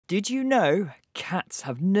Did you know cats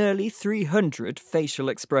have nearly 300 facial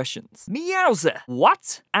expressions? Meowser!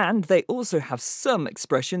 What? And they also have some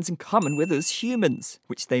expressions in common with us humans,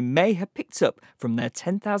 which they may have picked up from their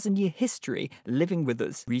 10,000-year history living with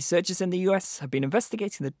us. Researchers in the US have been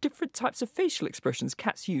investigating the different types of facial expressions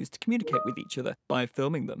cats use to communicate with each other by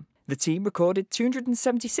filming them. The team recorded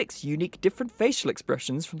 276 unique different facial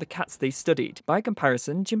expressions from the cats they studied. By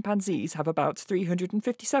comparison, chimpanzees have about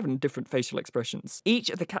 357 different facial expressions. Each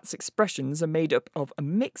of the cat's expressions are made up of a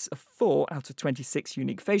mix of 4 out of 26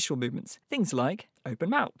 unique facial movements. Things like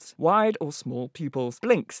open mouths, wide or small pupils,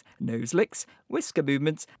 blinks, nose licks, whisker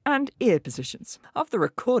movements, and ear positions. Of the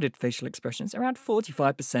recorded facial expressions, around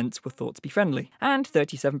 45% were thought to be friendly, and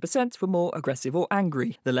 37% were more aggressive or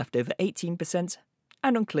angry. The leftover 18%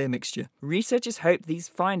 an unclear mixture. Researchers hope these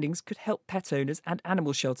findings could help pet owners and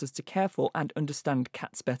animal shelters to care for and understand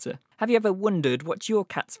cats better. Have you ever wondered what your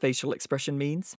cat's facial expression means?